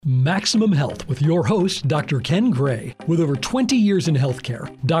Maximum Health with your host, Dr. Ken Gray. With over 20 years in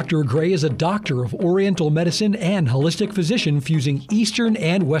healthcare, Dr. Gray is a doctor of Oriental medicine and holistic physician fusing Eastern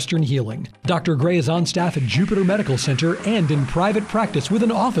and Western healing. Dr. Gray is on staff at Jupiter Medical Center and in private practice with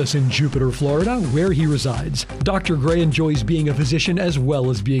an office in Jupiter, Florida, where he resides. Dr. Gray enjoys being a physician as well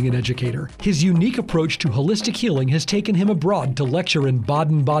as being an educator. His unique approach to holistic healing has taken him abroad to lecture in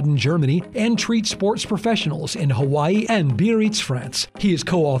Baden-Baden, Germany, and treat sports professionals in Hawaii and Biarritz, France. He is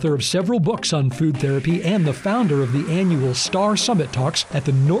co-author of several books on food therapy and the founder of the annual Star Summit Talks at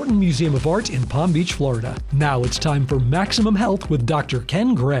the Norton Museum of Art in Palm Beach, Florida. Now it's time for Maximum Health with Dr.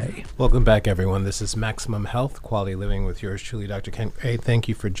 Ken Gray. Welcome back, everyone. This is Maximum Health, Quality Living with yours truly, Dr. Ken Gray. Thank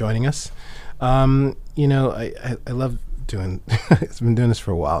you for joining us. I love doing, I've been doing this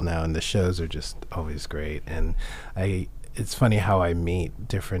for a while now, and the shows are just always great. And it's funny how I meet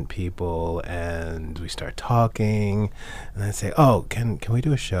different people and we start talking and I say, oh, can we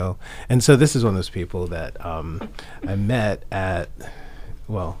do a show? And so this is one of those people that I met at,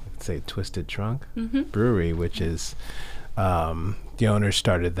 say Twisted Trunk Brewery, which is, the owner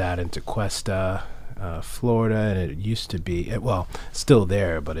started that in Tequesta, Florida, and it used to be, still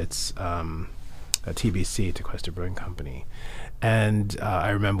there, but it's a TBC, Tequesta Brewing Company. And I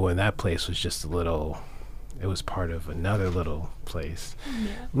remember when that place was just it was part of another little place. Yeah.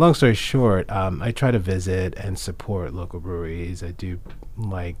 Long story short, I try to visit and support local breweries. I do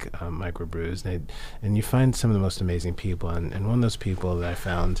like microbrews, and you find some of the most amazing people. And one of those people that I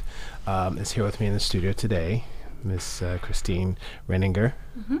found is here with me in the studio today, Miss Christine Renninger,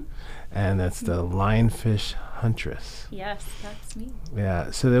 and that's the Lionfish Huntress. Yes, that's me. Yeah,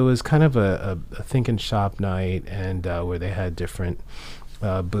 so there was kind of a think and shop night, and where they had different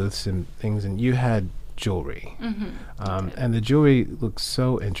booths and things, and you had jewelry. And the jewelry looks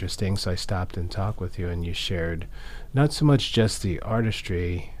so interesting, so I stopped and talked with you, and you shared not so much just the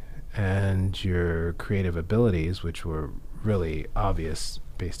artistry and your creative abilities, which were really obvious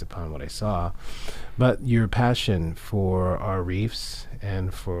based upon what I saw, but your passion for our reefs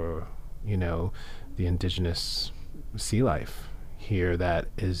and for, the indigenous sea life here that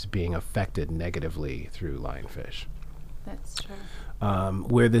is being affected negatively through lionfish. That's true.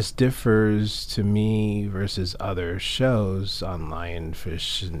 Where this differs to me versus other shows on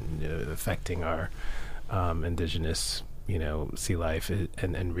lionfish and affecting our indigenous, sea life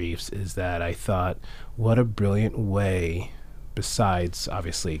and reefs is that I thought, what a brilliant way, besides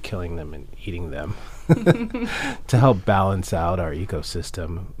obviously killing them and eating them, to help balance out our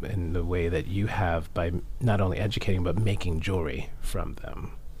ecosystem in the way that you have by not only educating but making jewelry from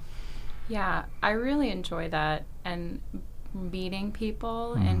them. Yeah, I really enjoy that, and meeting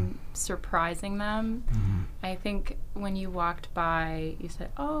people and surprising them. I think when you walked by, you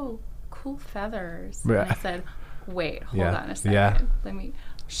said, "Oh, cool feathers." Yeah. And I said, "Wait, hold on a second. Yeah. Let me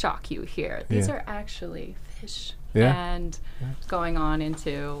shock you here. These are actually fish." Yeah. And going on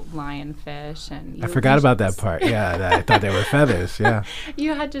into lionfish, and I forgot about that part. Yeah, I thought they were feathers. Yeah.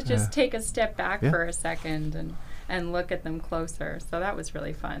 You had to just take a step back for a second and look at them closer. So that was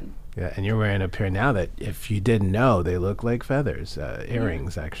really fun. Yeah, and you're wearing a pair now that, if you didn't know, they look like feathers,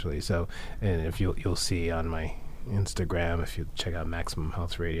 earrings actually. So, and if you'll see on my Instagram, if you check out Maximum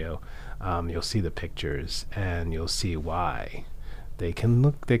Health Radio, you'll see the pictures and you'll see why they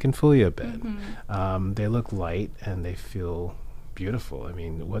can fool you a bit. They look light and they feel beautiful. I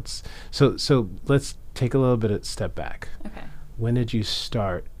mean, so let's take a little bit of step back. Okay. When did you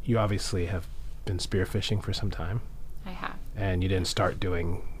start? You obviously have been spearfishing for some time. I have. And you didn't start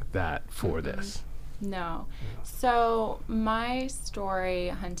doing that for this. No. So my story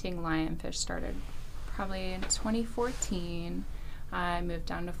hunting lionfish started probably in 2014. I moved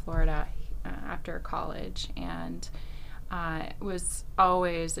down to Florida after college, and I was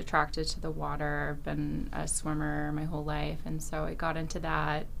always attracted to the water. I've been a swimmer my whole life, and so I got into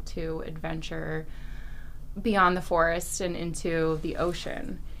that to adventure beyond the forest and into the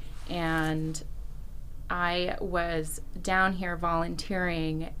ocean. And I was down here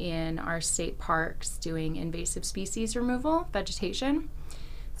volunteering in our state parks doing invasive species removal, vegetation.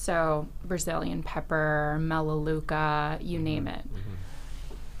 So Brazilian pepper, melaleuca, you name it.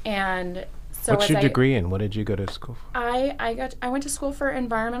 And so what's your degree in? What did you go to school for? I went to school for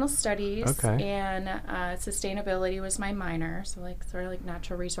environmental studies. Okay. And sustainability was my minor. So sort of like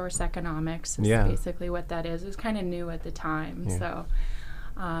natural resource economics is basically what that is. It was kind of new at the time. Yeah. So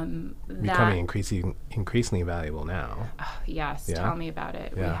becoming increasingly valuable now. Oh, yes, tell me about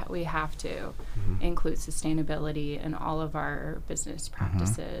it. Yeah. We have to include sustainability in all of our business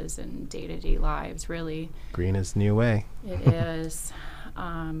practices and day-to-day lives, really. Green is the new way. It is.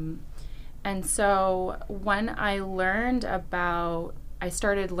 And so when I learned about I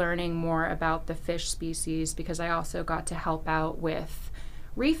started learning more about the fish species because I also got to help out with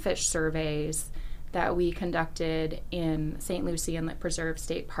reef fish surveys that we conducted in St. Lucie Inlet Preserve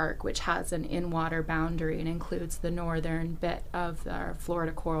State Park, which has an in-water boundary and includes the northern bit of the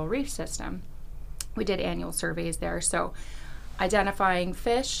Florida coral reef system. We did annual surveys there, so identifying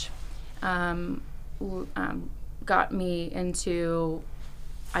fish got me into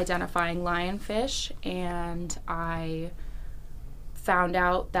identifying lionfish, and I found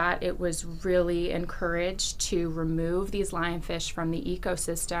out that it was really encouraged to remove these lionfish from the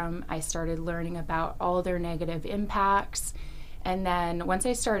ecosystem. I started learning about all their negative impacts, and then once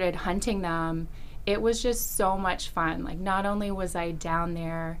I started hunting them, it was just so much fun. Like, not only was I down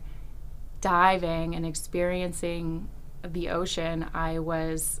there diving and experiencing the ocean, I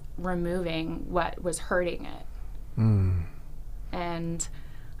was removing what was hurting it. And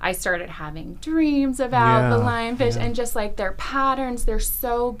I started having dreams about the lionfish, and just like their patterns, they're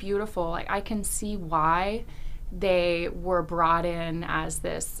so beautiful. Like, I can see why they were brought in as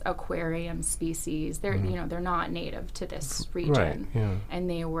this aquarium species. They're they're not native to this region, and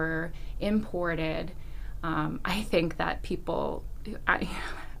they were imported. I think that people,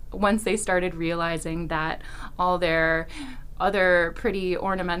 once they started realizing that all their other pretty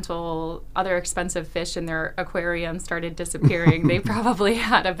ornamental, other expensive fish in their aquarium started disappearing, they probably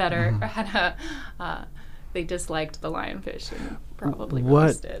had a better, they disliked the lionfish and probably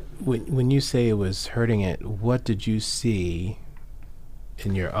released it. When you say it was hurting it, what did you see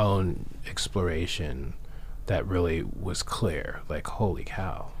in your own exploration that really was clear? Like, holy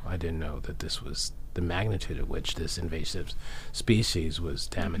cow, I didn't know that this was the magnitude at which this invasive species was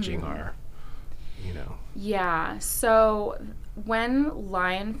damaging our, Yeah, so when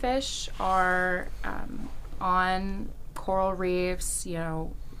lionfish are on coral reefs,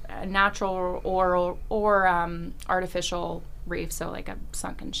 natural or artificial reef, so like a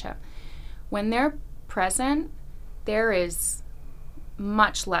sunken ship, when they're present, there is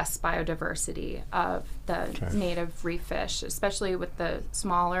much less biodiversity of the native reef fish, especially with the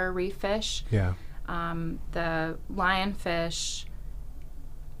smaller reef fish. The lionfish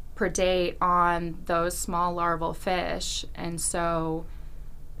predate on those small larval fish, and so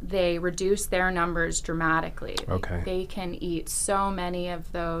they reduce their numbers dramatically. They can eat so many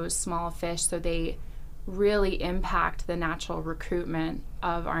of those small fish, so they really impact the natural recruitment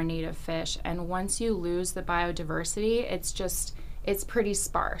of our native fish. And once you lose the biodiversity, it's pretty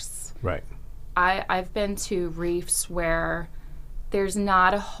sparse. I've been to reefs where there's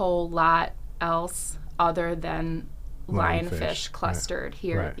not a whole lot else other than lionfish clustered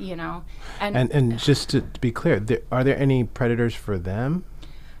here, And just to be clear, are there any predators for them?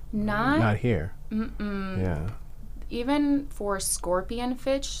 Not here. Even for scorpion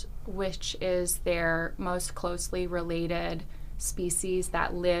fish, which is their most closely related species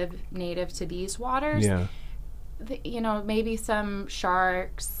that live native to these waters, maybe some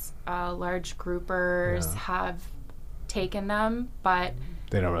sharks, large groupers have taken them, but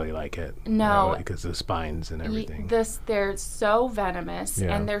they don't really like it. No. Because of the spines and everything. They're so venomous,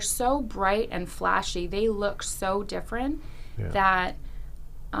 and they're so bright and flashy. They look so different that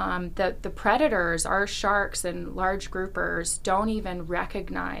the predators, our sharks and large groupers, don't even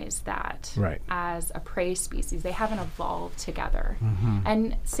recognize that as a prey species. They haven't evolved together.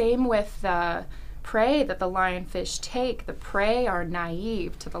 And same with the prey that the lionfish take. The prey are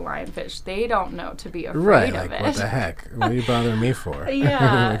naive to the lionfish. They don't know to be afraid of it. What the heck? What are you bothering me for?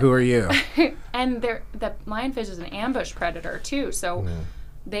 Who are you? And the lionfish is an ambush predator too, so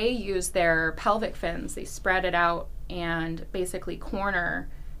they use their pelvic fins. They spread it out and basically corner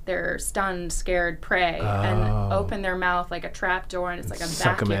their stunned, scared prey and open their mouth like a trap door, and it's like a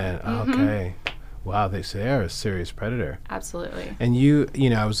suck vacuum. Them in. Okay. Wow, they are a serious predator. Absolutely. And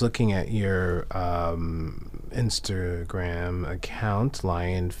I was looking at your Instagram account,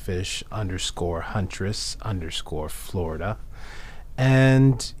 lionfish_huntress_Florida.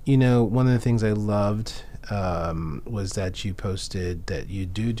 And, one of the things I loved was that you posted that you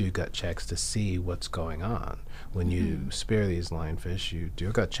do gut checks to see what's going on. When you spear these lionfish, you do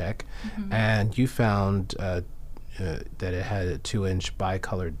a gut check. And you found that it had a 2-inch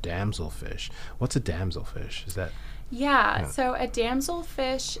bicolored damselfish. What's a damselfish? Is that? Yeah, so a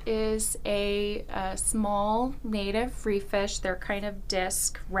damselfish is a small native reef fish. They're kind of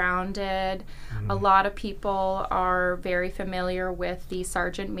disc, rounded. A lot of people are very familiar with the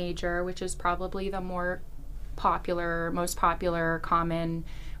Sergeant Major, which is probably the most popular, common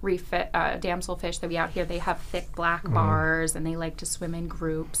reef damselfish that we out here. They have thick black bars, and they like to swim in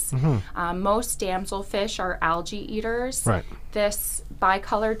groups. Most damselfish are algae eaters. This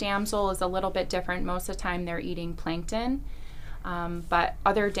bicolored damsel is a little bit different. Most of the time they're eating plankton. But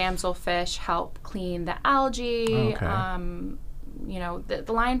other damselfish help clean the algae. Okay. The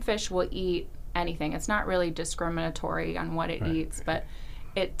lionfish will eat anything. It's not really discriminatory on what it eats, but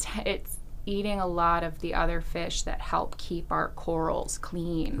it's eating a lot of the other fish that help keep our corals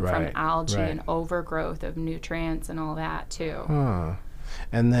clean from algae and overgrowth of nutrients and all that too. Huh.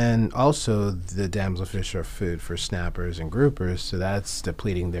 And then also the damselfish are food for snappers and groupers, so that's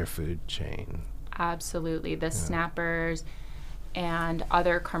depleting their food chain. Absolutely. The snappers and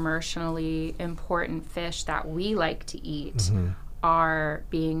other commercially important fish that we like to eat are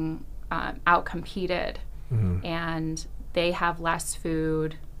being outcompeted, and they have less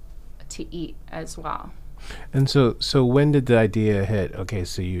food to eat as well. And so when did the idea hit? Okay,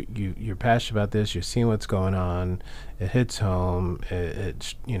 so you're passionate about this. You're seeing what's going on. It hits home.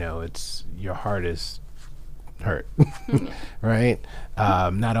 It's your heart is hurt, right?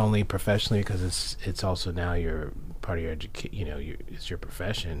 Not only professionally, because it's also now your part of your education. It's your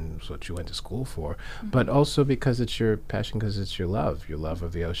profession. It's what you went to school for, but also because it's your passion, because it's your love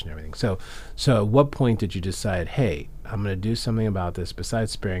of the ocean, and everything. So at what point did you decide, hey, I'm going to do something about this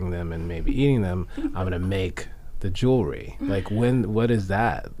besides sparing them and maybe eating them? I'm going to make the jewelry. Like what is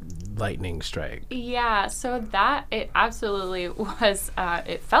that lightning strike? Yeah, so that it absolutely was.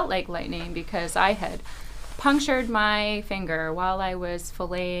 It felt like lightning because I had punctured my finger while I was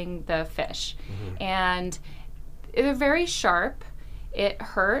filleting the fish, and it was very sharp. It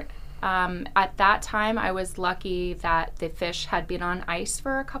hurt. At that time, I was lucky that the fish had been on ice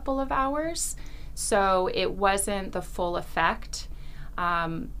for a couple of hours, so it wasn't the full effect.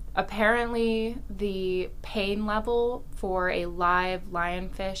 Apparently, the pain level for a live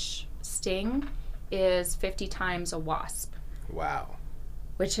lionfish sting is 50 times a wasp. Wow.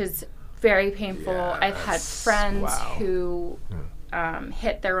 Which is very painful. Yeah, I've had friends who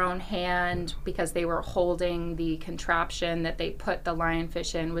hit their own hand because they were holding the contraption that they put the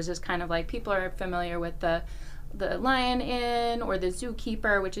lionfish in. Was just kind of like, people are familiar with the lion inn or the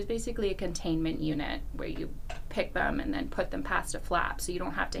zookeeper, which is basically a containment unit where you pick them and then put them past a flap so you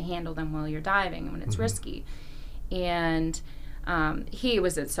don't have to handle them while you're diving when it's risky. And he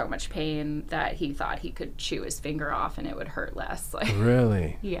was in so much pain that he thought he could chew his finger off and it would hurt less.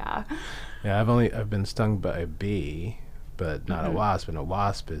 Really? Yeah. Yeah, I've been stung by a bee, but not a wasp, and a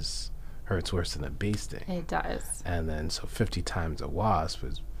wasp hurts worse than a bee sting. It does. And then so 50 times a wasp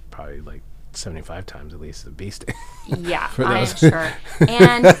is probably like 75 times at least a bee sting. Yeah, I'm sure.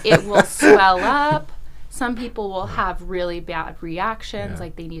 And it will swell up. Some people will have really bad reactions,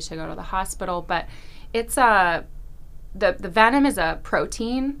 like they need to go to the hospital. But it's the venom is a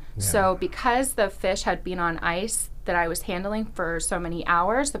protein. Yeah. So because the fish had been on ice that I was handling for so many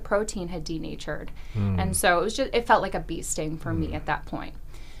hours, the protein had denatured. And so it felt like a bee sting for me at that point.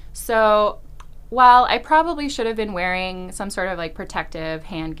 So while I probably should have been wearing some sort of like protective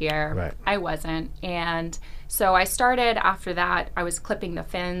hand gear, I wasn't. And so I started after that, I was clipping the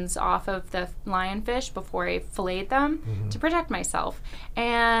fins off of the lionfish before I filleted them to protect myself.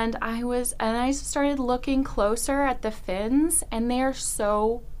 And I started looking closer at the fins, and they are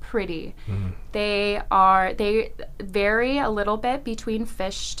so pretty. They vary a little bit between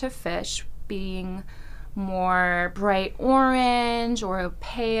fish to fish, being more bright orange or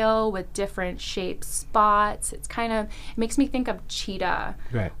pale with different shaped spots. It makes me think of cheetah.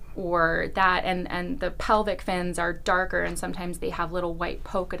 Right. Or that, and the pelvic fins are darker, and sometimes they have little white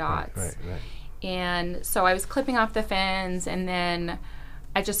polka dots. Right. And so I was clipping off the fins, and then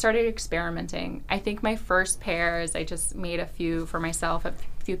I just started experimenting. I think my first pairs, I just made a few for myself, a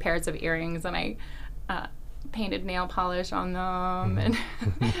few pairs of earrings, and I painted nail polish on them and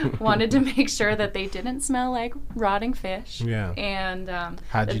wanted to make sure that they didn't smell like rotting fish. Yeah. And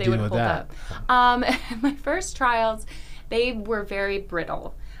how'd you deal with that? My first trials, they were very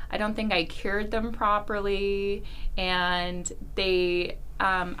brittle. I don't think I cured them properly, and they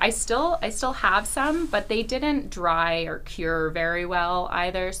I still have some, but they didn't dry or cure very well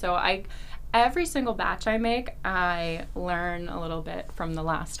either. So every single batch I make, I learn a little bit from the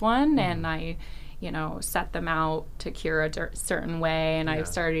last one, and I set them out to cure a certain way, and I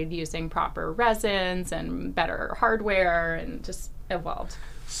started using proper resins and better hardware, and just evolved.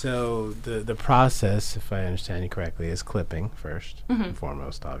 So the process, if I understand you correctly, is clipping first and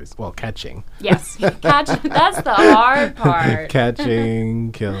foremost, obviously. Well, catching. Yes, that's the hard part.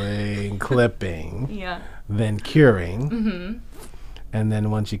 Catching, killing, clipping. Yeah. Then curing. And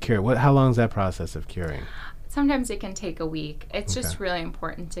then once you cure, how long is that process of curing? sometimes it can take a week. It's just really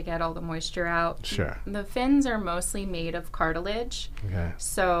important to get all the moisture out. Sure. The fins are mostly made of cartilage. Okay.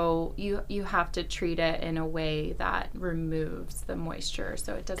 So you have to treat it in a way that removes the moisture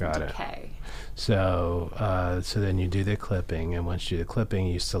so it doesn't decay. So so then you do the clipping, and once you do the clipping,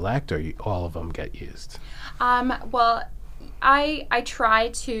 you select, or all of them get used? Well, I try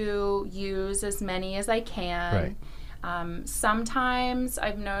to use as many as I can. Right. Sometimes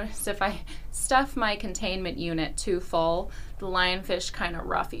I've noticed if I stuff my containment unit too full, the lionfish kind of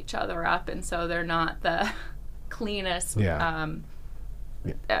rough each other up, and so they're not the cleanest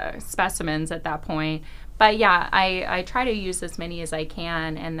specimens at that point. But yeah, I try to use as many as I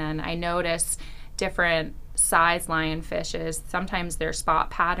can, and then I notice different size lionfishes. Sometimes their spot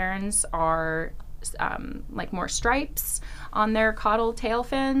patterns are like more stripes on their caudal tail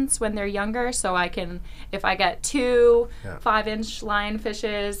fins when they're younger. So I can, if I get 2 5-inch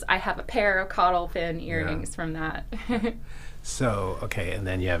lionfishes, I have a pair of caudal fin earrings from that. So, okay, and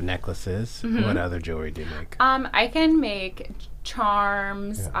then you have necklaces. What other jewelry do you make? I can make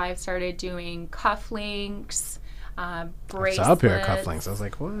charms. I've started doing cufflinks, bracelets. I saw a pair of cufflinks. I was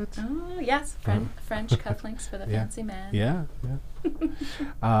like, what? Oh, yes, French cufflinks for the fancy man. Yeah.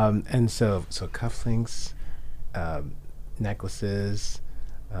 And so cufflinks, necklaces,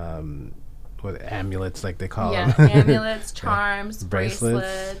 what, amulets, like they call them. Yeah, amulets, charms,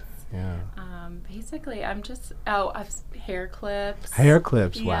 bracelets. Yeah. Basically, I'm just, hair clips. Hair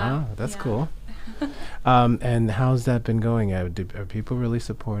clips, Yeah, wow, that's cool. And how's that been going? Are people really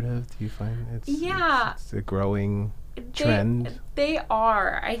supportive? Do you find it's a growing trend? They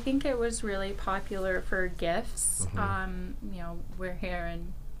are. I think it was really popular for gifts. We're here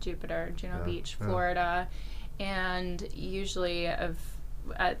in Juno Beach, Florida, and usually at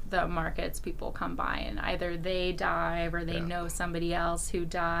the markets, people come by and either they dive, or they know somebody else who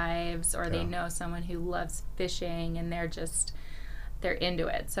dives, or they know someone who loves fishing, and they're into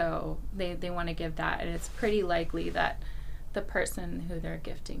it, so they want to give that. And it's pretty likely that the person who they're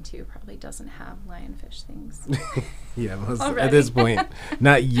gifting to probably doesn't have lionfish things. Most at this point,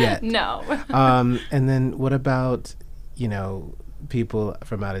 not yet. No. And then what about, people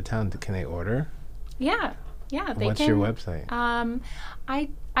from out of town? Can they order? Yeah, they What's can. your website? I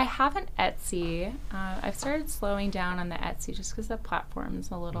have an Etsy. I've started slowing down on the Etsy just because the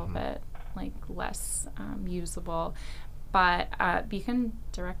platform's a little bit less usable. But you can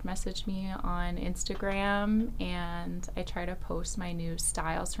direct message me on Instagram, and I try to post my new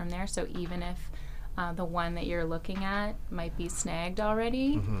styles from there. So even if the one that you're looking at might be snagged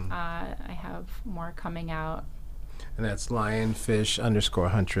already, I have more coming out. And that's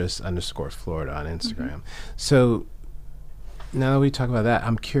lionfish_huntress_Florida on Instagram. So now that we talk about that,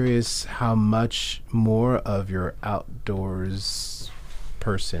 I'm curious how much more of your outdoors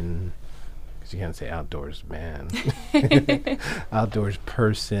person, because you can't say outdoors man, outdoors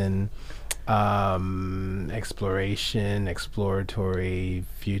person, exploration, exploratory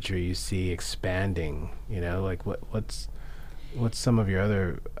future you see expanding. What's some of your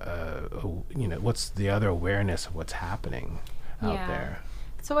other, what's the other awareness of what's happening out there?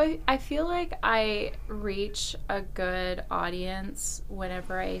 So I feel like I reach a good audience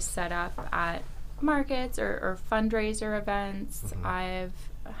whenever I set up at markets or fundraiser events. I've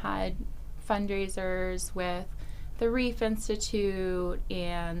had fundraisers with the Reef Institute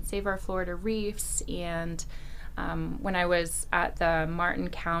and Save Our Florida Reefs, and when I was at the Martin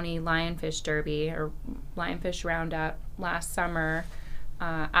County Lionfish Derby or Lionfish Roundup last summer,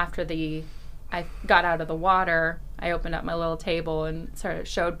 after I got out of the water, I opened up my little table and sort of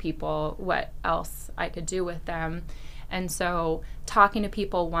showed people what else I could do with them. And so talking to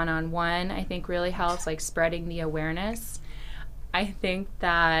people one-on-one, I think really helps, spreading the awareness. I think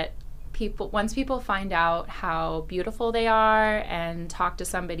that once people find out how beautiful they are and talk to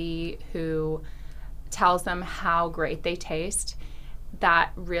somebody who tells them how great they taste,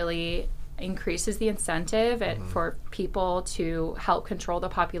 that really increases the incentive for people to help control the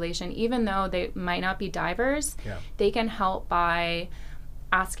population. Even though they might not be divers, they can help by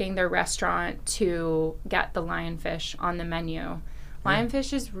asking their restaurant to get the lionfish on the menu.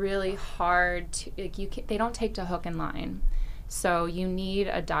 Lionfish is really hard to, they don't take to hook and line. So you need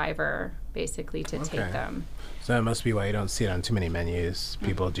a diver basically to take them. So that must be why you don't see it on too many menus.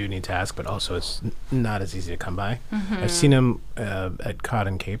 People do need to ask, but also it's not as easy to come by. I've seen them at Cod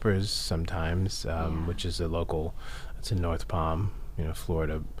and Capers sometimes, which is a local, it's in North Palm,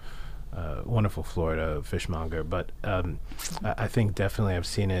 Florida, wonderful Florida fishmonger. But I think definitely I've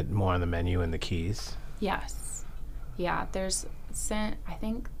seen it more on the menu in the Keys. Yes. Yeah, I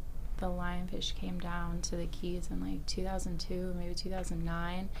think the lionfish came down to the Keys in 2002, maybe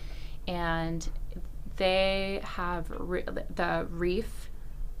 2009. And they have the Reef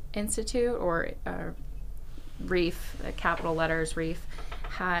Institute, or Reef, capital letters Reef,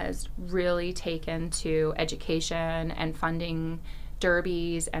 has really taken to education and funding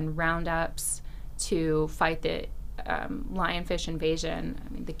derbies and roundups to fight the lionfish invasion.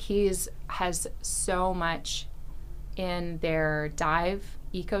 I mean, the Keys has so much in their dive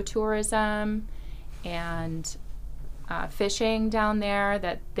ecotourism and fishing down there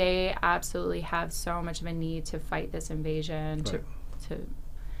that they absolutely have so much of a need to fight this invasion. Right. To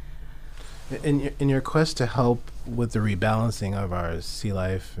In your quest to help with the rebalancing of our sea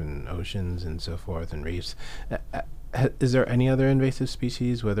life and oceans and so forth and reefs, is there any other invasive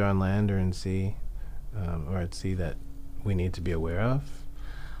species, whether on land or in sea, or at sea, that we need to be aware of?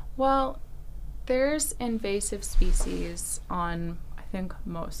 Well, there's invasive species on, I think,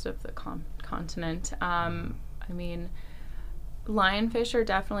 most of the continent. I mean, lionfish are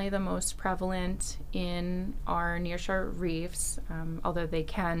definitely the most prevalent in our nearshore reefs, although they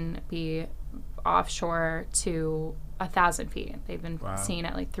can be offshore to 1,000 feet. They've been seen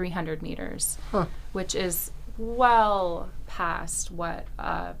at like 300 meters, which is well past what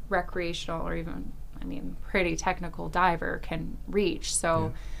a recreational or even, I mean, pretty technical diver can reach.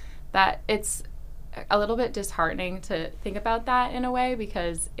 So that it's a little bit disheartening to think about that in a way,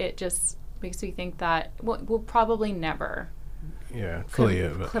 because it just makes me think that we'll probably never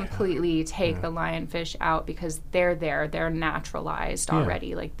completely take the lionfish out, because they're naturalized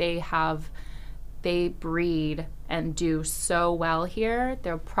already. Like they breed and do so well here,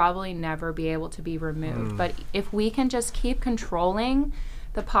 they'll probably never be able to be removed. But if we can just keep controlling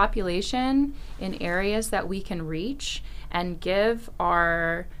the population in areas that we can reach and give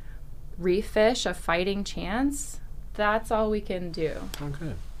our reef fish a fighting chance, that's all we can do.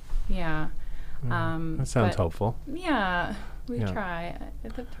 Okay. Yeah. That sounds hopeful. Yeah, we try.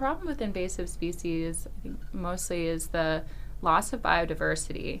 The problem with invasive species, I think, mostly is the loss of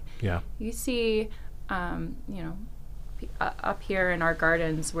biodiversity. Yeah. You see, up here in our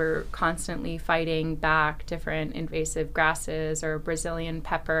gardens, we're constantly fighting back different invasive grasses or Brazilian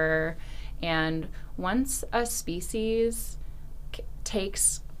pepper. And once a species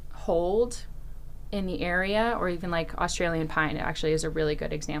takes hold in the area, or even like Australian pine, it actually is a really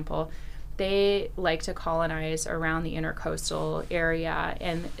good example. They like to colonize around the intercoastal area,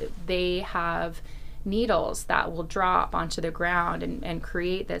 and they have needles that will drop onto the ground and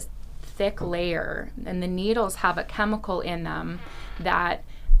create this thick layer. And the needles have a chemical in them that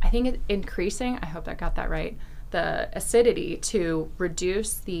I think is increasing, I hope I got that right, the acidity to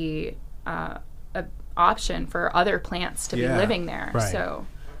reduce the option for other plants to be living there. Right. So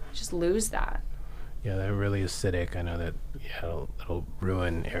just lose that. Yeah, they're really acidic. I know that it'll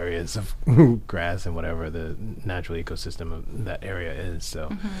ruin areas of grass and whatever the natural ecosystem of that area is.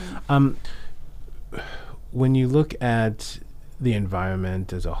 So when you look at the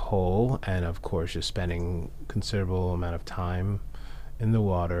environment as a whole, and of course you're spending considerable amount of time in the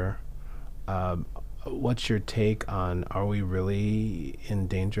water, what's your take on, are we really in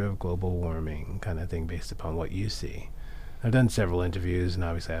danger of global warming kind of thing, based upon what you see? I've done several interviews, and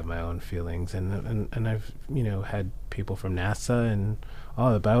obviously I have my own feelings, and I've had people from NASA and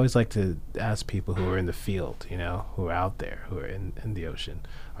all that, but I always like to ask people who are in the field, who are out there, who are in the ocean,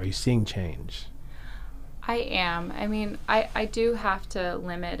 are you seeing change? I am. I mean, I do have to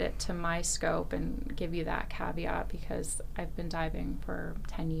limit it to my scope and give you that caveat, because I've been diving for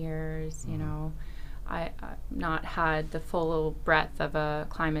 10 years, I've not had the full breadth of a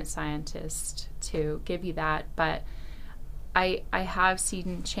climate scientist to give you that, but I have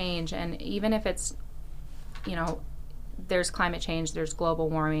seen change. And even if it's, there's climate change, there's global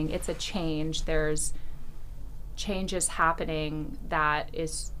warming, it's a change. There's changes happening that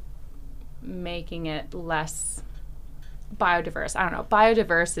is making it less biodiverse. I don't know.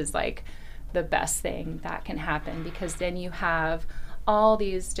 Biodiverse is like the best thing that can happen, because then you have all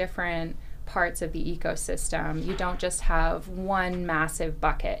these different parts of the ecosystem. You don't just have one massive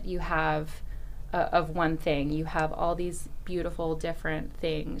bucket. You have of one thing. You have all these beautiful different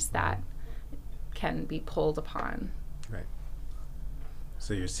things that can be pulled upon. Right.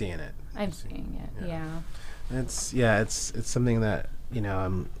 So you're seeing it. I'm seeing it. Yeah. It's something that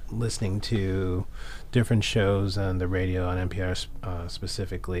I'm listening to different shows on the radio, on NPR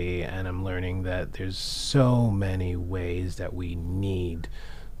specifically, and I'm learning that there's so many ways that we need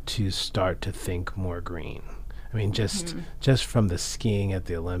to start to think more green. I mean, just from the skiing at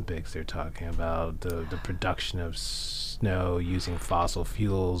the Olympics, they're talking about the production of snow using fossil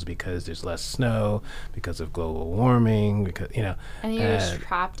fuels because there's less snow because of global warming. Because and you're just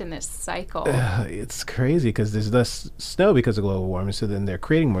trapped in this cycle. It's crazy because there's less snow because of global warming. So then they're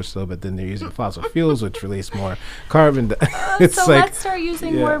creating more snow, but then they're using fossil fuels, which release more carbon. It's so like, let's start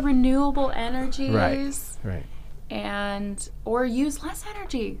using more renewable energies. Right. Or use less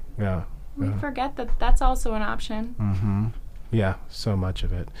energy. Yeah. We forget that that's also an option. Mm-hmm. Yeah, so much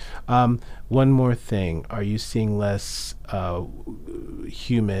of it. One more thing. Are you seeing less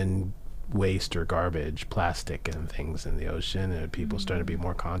human waste or garbage, plastic and things in the ocean? Are people starting to be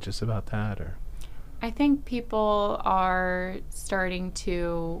more conscious about that? Or I think people are starting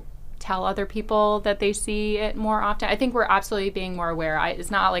to tell other people that they see it more often. I think we're absolutely being more aware.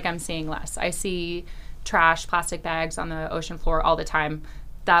 It's not like I'm seeing less. I see trash, plastic bags on the ocean floor all the time.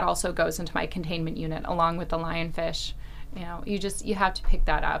 That also goes into my containment unit along with the lionfish. You have to pick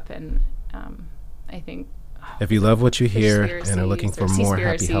that up, and I think if you love what you hear and are looking for more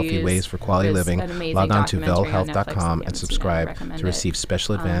happy, healthy ways for quality living, log on to velhealth.com and subscribe to receive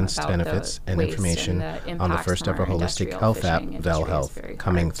special advanced benefits and information on the first ever holistic health app, Vel Health,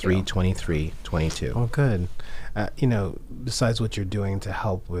 coming 3/23/22. Oh, good. Besides what you're doing to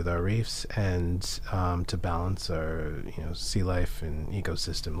help with our reefs and to balance our sea life and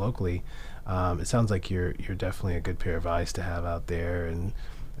ecosystem locally, it sounds like you're definitely a good pair of eyes to have out there, and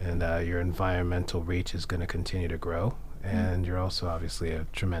your environmental reach is going to continue to grow. And you're also obviously a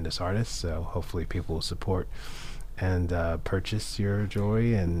tremendous artist, so hopefully people will support and purchase your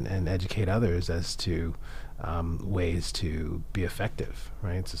jewelry and educate others as to ways to be effective,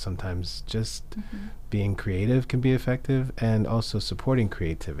 right? So sometimes just being creative can be effective, and also supporting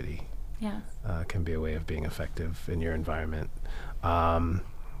creativity can be a way of being effective in your environment.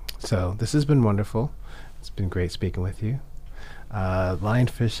 So this has been wonderful. It's been great speaking with you.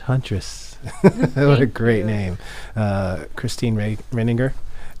 Lionfish Huntress. What a great name. Christine Renninger.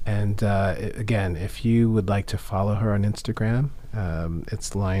 And again, if you would like to follow her on Instagram, it's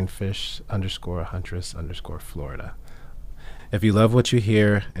lionfish_huntress_Florida. If you love what you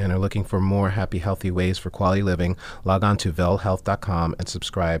hear and are looking for more happy, healthy ways for quality living, log on to velhealth.com and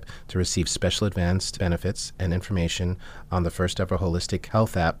subscribe to receive special advanced benefits and information on the first ever holistic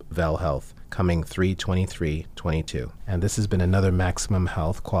health app, Vel Health, coming 3/23/22. And this has been another Maximum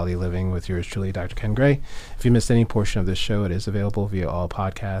Health Quality Living with yours truly, Dr. Ken Gray. If you missed any portion of this show, it is available via all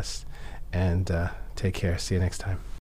podcasts. And take care. See you next time.